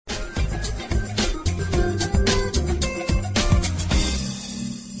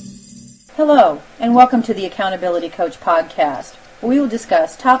Hello, and welcome to the Accountability Coach podcast, where we will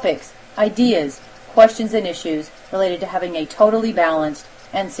discuss topics, ideas, questions, and issues related to having a totally balanced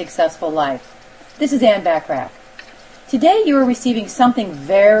and successful life. This is Ann Backrack. Today you are receiving something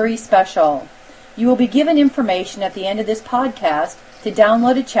very special. You will be given information at the end of this podcast to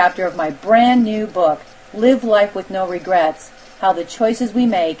download a chapter of my brand new book, Live Life with No Regrets, How the Choices We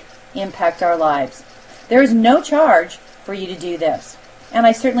Make Impact Our Lives. There is no charge for you to do this, and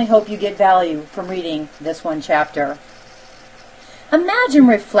I certainly hope you get value from reading this one chapter. Imagine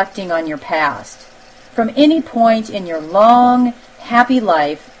reflecting on your past from any point in your long, happy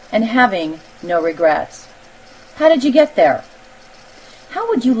life and having no regrets. How did you get there? How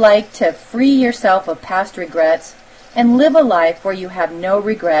would you like to free yourself of past regrets and live a life where you have no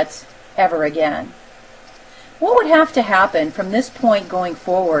regrets ever again? What would have to happen from this point going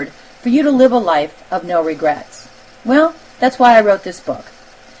forward for you to live a life of no regrets? Well, that's why I wrote this book,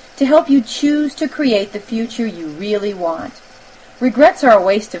 to help you choose to create the future you really want. Regrets are a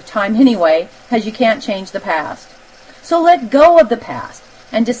waste of time anyway, as you can't change the past. So let go of the past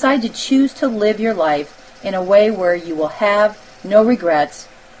and decide to choose to live your life in a way where you will have no regrets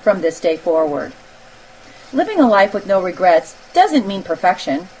from this day forward. Living a life with no regrets doesn't mean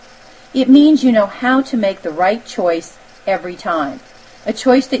perfection. It means you know how to make the right choice every time, a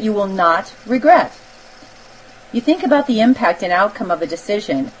choice that you will not regret. You think about the impact and outcome of a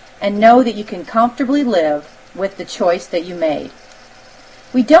decision and know that you can comfortably live with the choice that you made.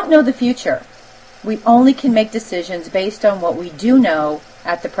 We don't know the future. We only can make decisions based on what we do know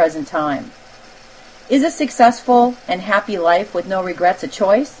at the present time. Is a successful and happy life with no regrets a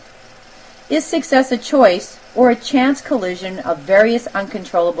choice? Is success a choice or a chance collision of various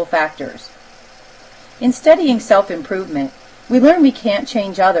uncontrollable factors? In studying self-improvement, we learn we can't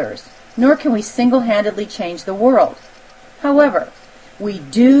change others, nor can we single-handedly change the world. However, we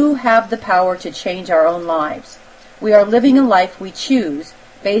do have the power to change our own lives. We are living a life we choose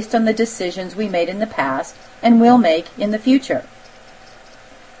based on the decisions we made in the past and will make in the future.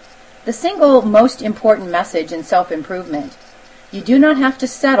 The single most important message in self-improvement: you do not have to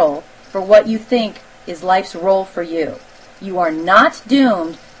settle for what you think is life's role for you. You are not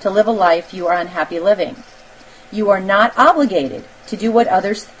doomed to live a life you are unhappy living. You are not obligated to do what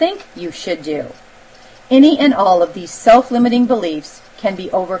others think you should do. Any and all of these self-limiting beliefs can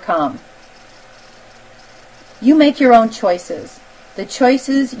be overcome. You make your own choices. The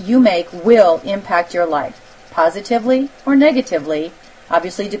choices you make will impact your life, positively or negatively,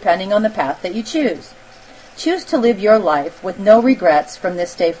 obviously depending on the path that you choose. Choose to live your life with no regrets from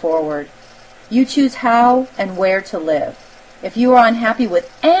this day forward. You choose how and where to live. If you are unhappy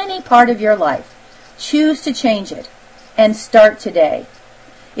with any part of your life, choose to change it and start today.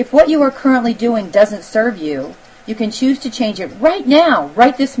 If what you are currently doing doesn't serve you, you can choose to change it right now,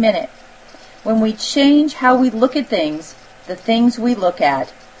 right this minute. When we change how we look at things, the things we look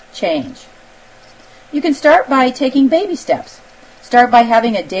at change. You can start by taking baby steps. Start by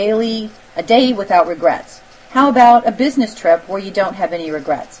having a day without regrets. How about a business trip where you don't have any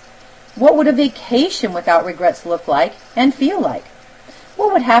regrets? What would a vacation without regrets look like and feel like?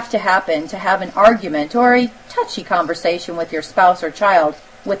 What would have to happen to have an argument or a touchy conversation with your spouse or child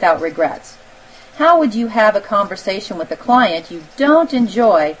without regrets? How would you have a conversation with a client you don't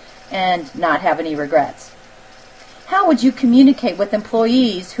enjoy and not have any regrets? How would you communicate with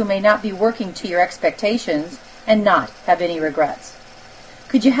employees who may not be working to your expectations and not have any regrets?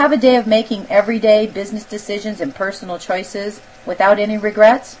 Could you have a day of making everyday business decisions and personal choices without any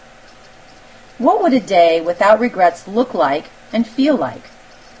regrets? What would a day without regrets look like and feel like?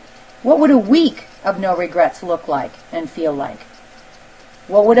 What would a week of no regrets look like and feel like?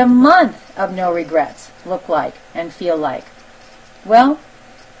 What would a month of no regrets look like and feel like? Well,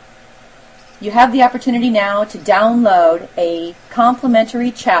 you have the opportunity now to download a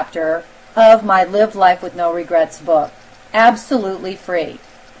complimentary chapter of my Live Life with No Regrets book, absolutely free.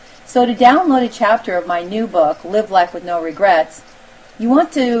 So to download a chapter of my new book, Live Life with No Regrets, you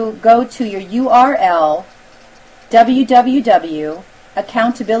want to go to your URL,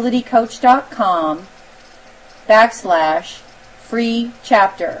 www.accountabilitycoach.com/free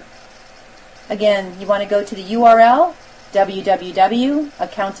chapter. Again, you want to go to the URL,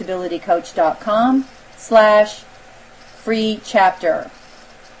 www.accountabilitycoach.com/free chapter.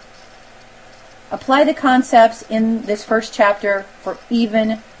 Apply the concepts in this first chapter for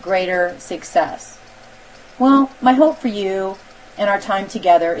even greater success. Well, my hope for you and our time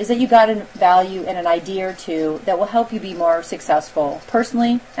together is that you got a value and an idea or two that will help you be more successful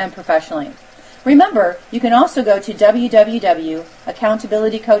personally and professionally. Remember, you can also go to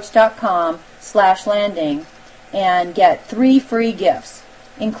www.accountabilitycoach.com/landing and get 3 free gifts,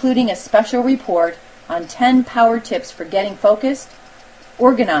 including a special report on 10 power tips for getting focused,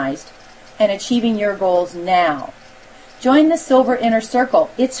 organized, and achieving your goals now. Join the Silver Inner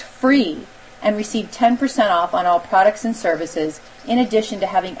Circle. It's free, and receive 10% off on all products and services, in addition to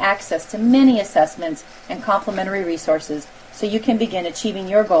having access to many assessments and complimentary resources so you can begin achieving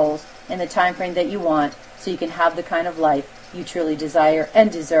your goals in the time frame that you want, so you can have the kind of life you truly desire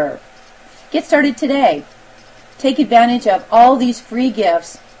and deserve. Get started today. Take advantage of all these free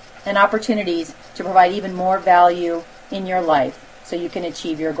gifts and opportunities to provide even more value in your life so you can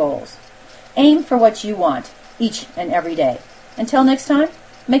achieve your goals. Aim for what you want each and every day. Until next time,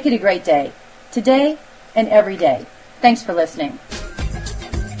 make it a great day, today and every day. Thanks for listening.